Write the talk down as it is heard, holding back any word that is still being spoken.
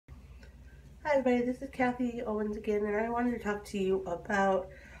Hi everybody, this is Kathy Owens again, and I wanted to talk to you about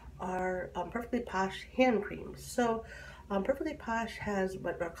our Perfectly Posh hand creams. Perfectly Posh has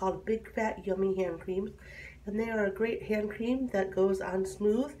what are called Big Fat Yummy hand creams, and they are a great hand cream that goes on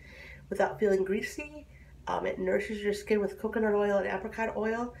smooth without feeling greasy. It nourishes your skin with coconut oil and apricot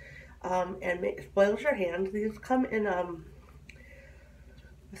oil, and spoils your hands. These come in a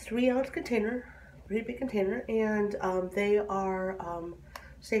 3 ounce container, pretty big container, and they are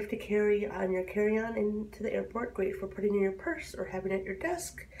safe to carry on your carry-on into the airport. Great for putting in your purse or having at your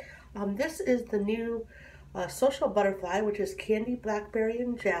desk. This is the new Social Butterfly, which is candy, blackberry,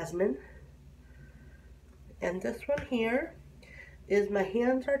 and jasmine. And this one here is My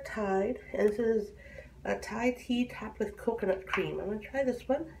Hands Are Tied, and this is a Thai tea topped with coconut cream. I'm going to try this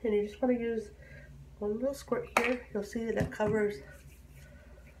one, and you just want to use one little squirt here. You'll see that it covers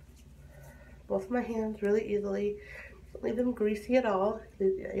both my hands really easily. Don't leave them greasy at all.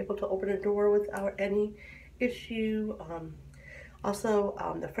 You're able to open a door without any issue.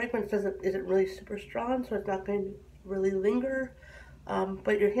 The fragrance isn't really super strong, so it's not going to really linger.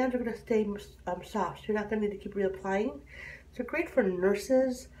 But your hands are going to stay soft, so you're not going to need to keep reapplying. So great for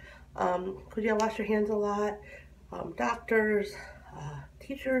nurses, because you wash your hands a lot, doctors,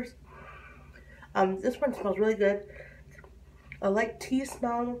 teachers. This one smells really good. A light tea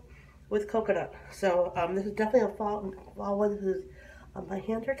smell with coconut. So this is definitely a fall one. This is My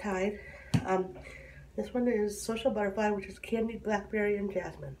Hands Are Tied. This one is Social Butterfly, which is candied blackberry and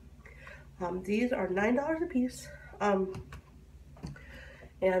jasmine. These are $9 a piece, and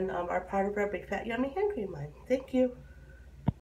are part of our Big Fat Yummy hand cream line. Thank you.